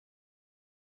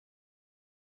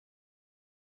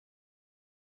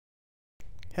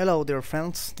Hello dear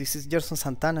friends, this is Gerson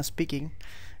Santana speaking,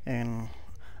 and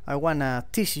I wanna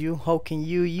teach you how can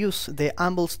you use the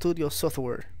AnvilStudio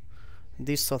software,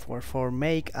 this software for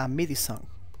make a MIDI song.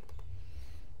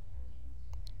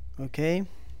 Okay,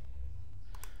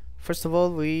 first of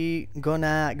all we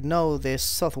gonna know the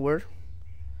software,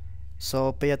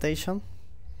 so pay attention.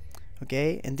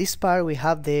 Okay, in this part we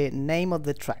have the name of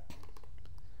the track.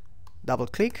 Double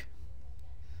click,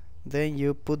 then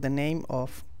you put the name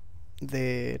of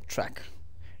the track.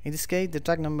 In this case the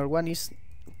track number 1 is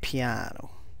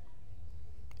piano.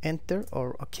 Enter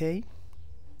or OK.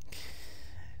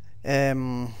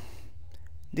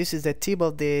 This is the tip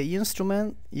of the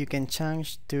instrument. You can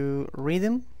change to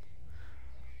rhythm.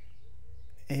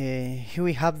 Here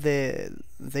we have the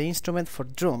instrument for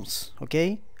drums.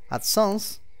 Okay, add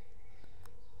sounds,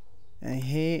 and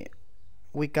here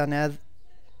we can add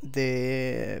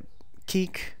the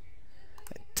kick,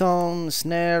 tone,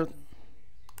 snare,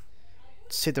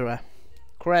 etc.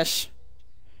 Crash,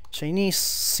 Chinese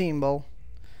cymbal,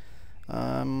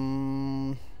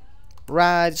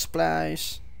 ride,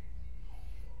 splash,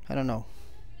 I don't know.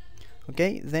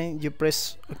 Okay, then you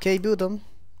press OK button,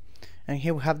 and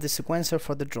here we have the sequencer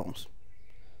for the drums.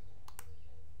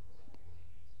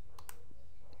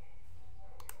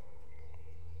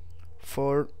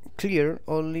 For clear,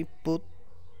 only put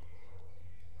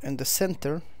in the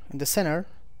center,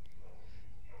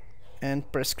 and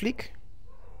press click,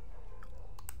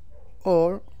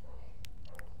 or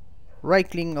right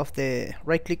click of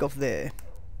the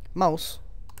mouse,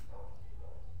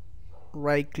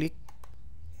 right click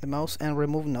the mouse and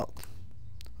remove node.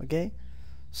 Okay,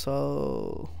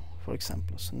 so for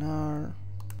example snare.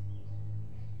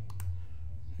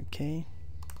 Okay,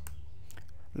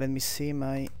 let me see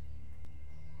my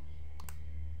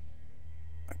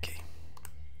okay,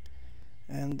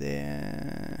 and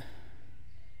then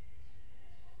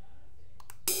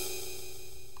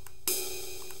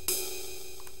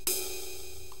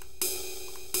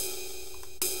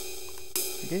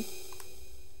okay,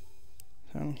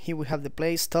 and here we have the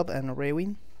play, stop and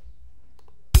rewind.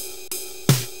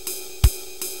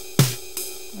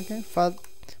 Okay,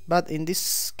 but in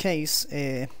this case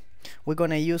we're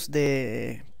gonna use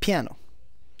the piano,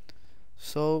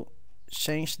 so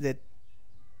change the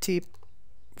tip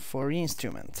for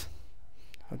instrument.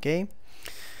 Okay,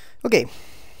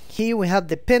 here we have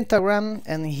the pentagram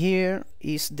and here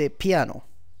is the piano,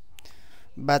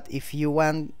 but if you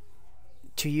want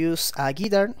to use a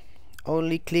guitar,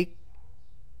 only click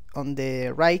on the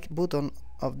right button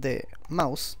of the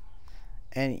mouse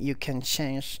and you can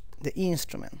change the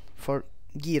instrument for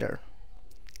guitar,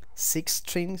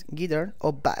 6-string guitar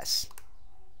or bass.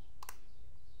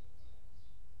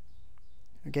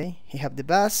 Okay, you have the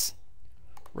bass,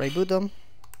 right button,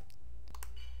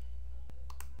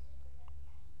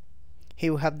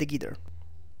 here we have the guitar.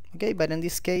 Okay, but in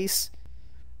this case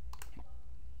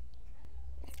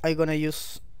I'm gonna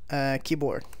use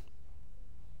keyboard,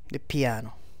 the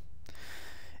piano.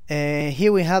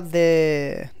 Here we have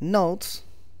the notes.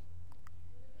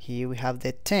 Here we have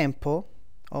the tempo.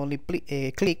 Only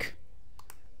click,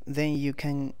 then you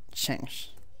can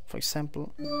change. For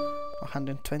example,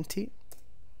 120.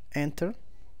 Enter.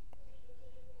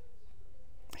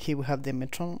 Here we have the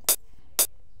metronome.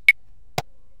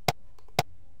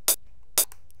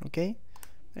 Okay.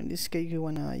 In this case, you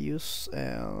wanna use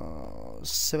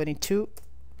 72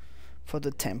 for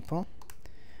the tempo,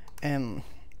 and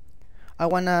I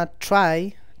wanna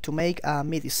try to make a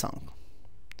MIDI song.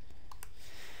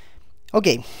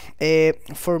 Okay,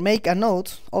 for make a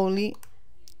note, only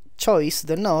choose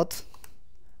the note,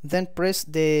 then press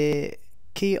the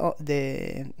key of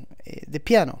the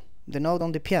piano, the note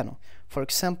on the piano. For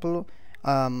example,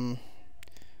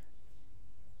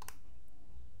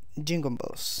 jingle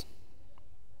bells.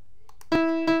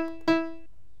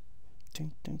 Okay.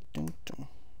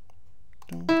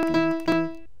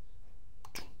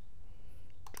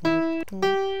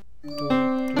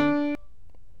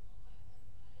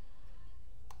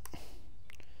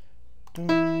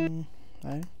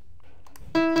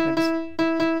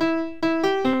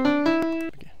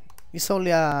 It's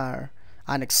only an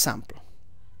example.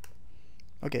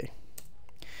 Okay,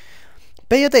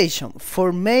 pay attention.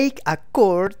 For make a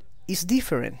chord is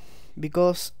different,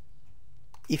 because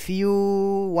if you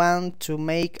want to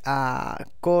make a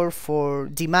chord for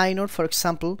D minor, for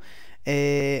example,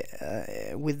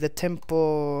 with the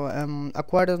tempo a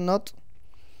quarter note,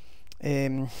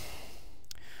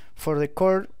 for the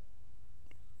chord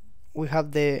we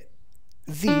have the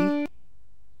D,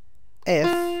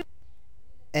 F,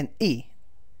 and E,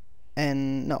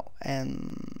 and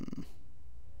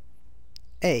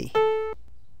A.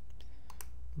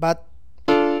 but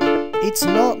it's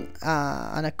not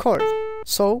an accord.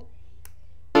 So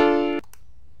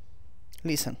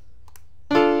listen.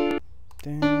 Dun,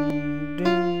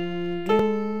 dun,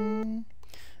 dun.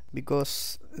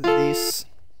 Because this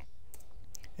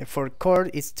for chord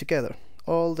is together,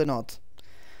 all the notes.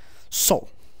 So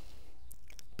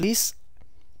please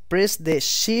press the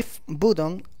shift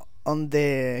button on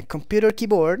the computer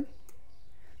keyboard,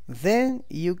 then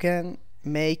you can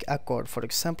make a chord, for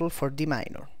example for D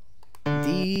minor,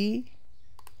 D,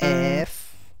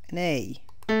 F and A,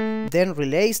 then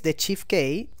release the shift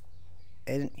key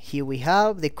and here we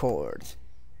have the chord.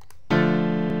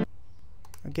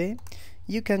 Okay,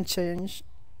 you can change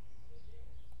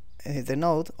the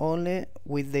note only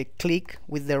with the click,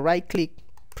 with the right click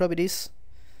properties,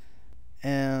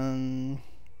 and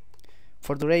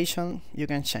for duration you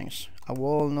can change a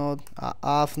whole note, a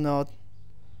half note,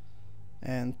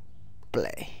 and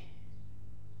play.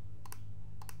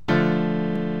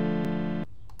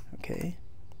 Okay,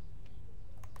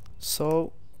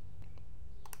 so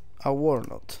a whole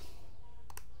note.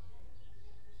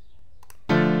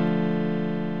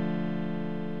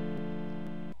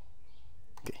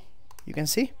 Okay, you can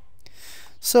see.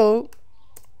 So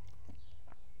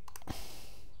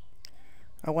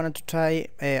I wanted to try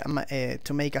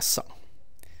to make a song.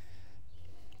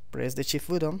 Press the shift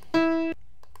button,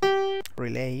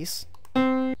 release,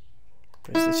 press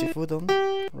the shift button,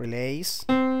 release,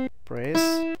 press,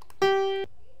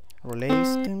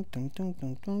 release, dun, dun, dun,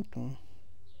 dun, dun, dun.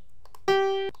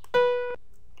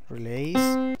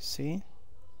 Release, C,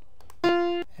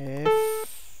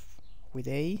 F with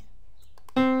A.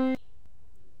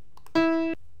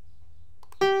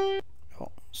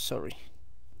 Oh, sorry.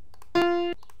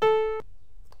 Dun,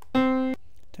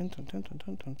 dun, dun, dun,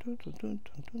 dun, dun, dun, dun, dun,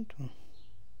 dun, dun.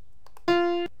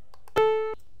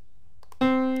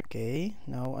 Okay,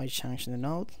 now I change the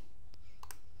note.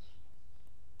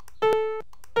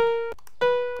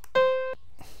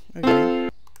 Okay,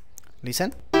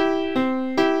 listen.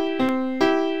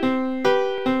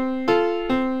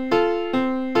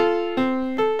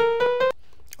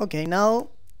 Okay, now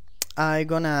I'm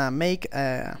gonna make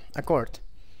a chord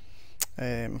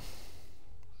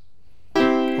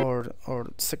or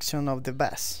section of the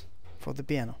bass for the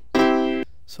piano.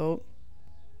 So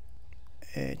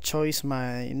choose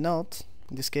my note,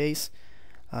 in this case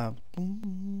a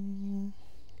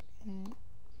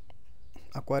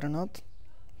quarter note,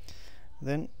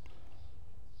 then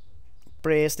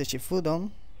press the shift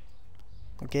button,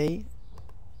 okay,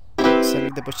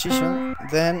 select the position,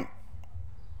 then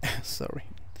sorry,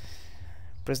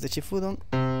 press the shift button,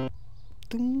 dun,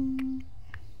 dun,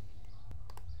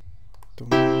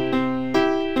 dun.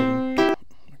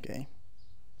 Okay,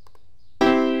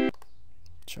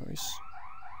 choice,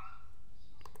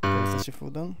 press the shift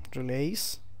button,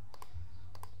 release,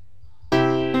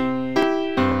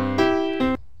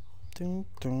 dun,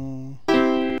 dun.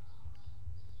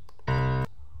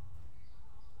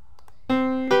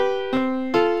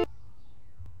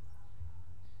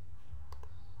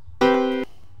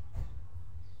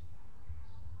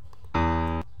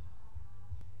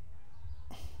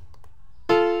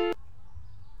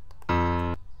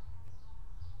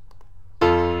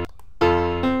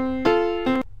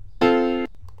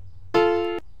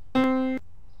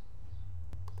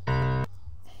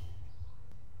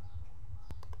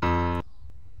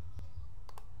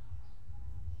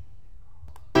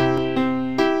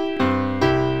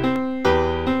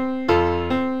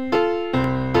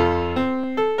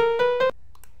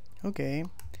 Okay,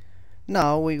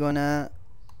 now we're gonna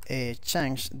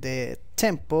change the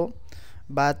tempo,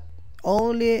 but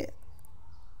only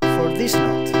for this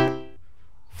note,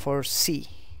 for C.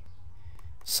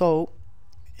 So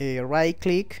right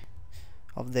click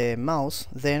of the mouse,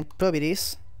 then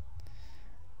properties,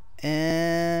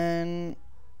 and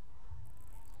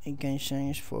you can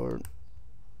change for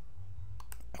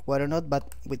a quarter note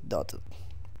but with dotted,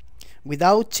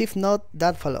 without shift note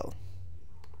that follow.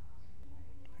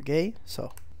 Okay,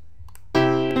 so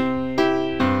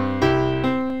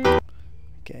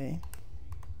okay,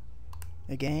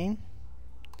 again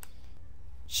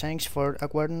change for a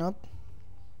quarter note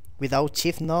without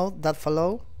shift note that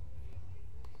follow.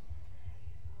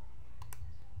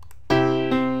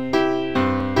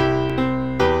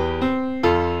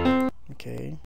 Okay,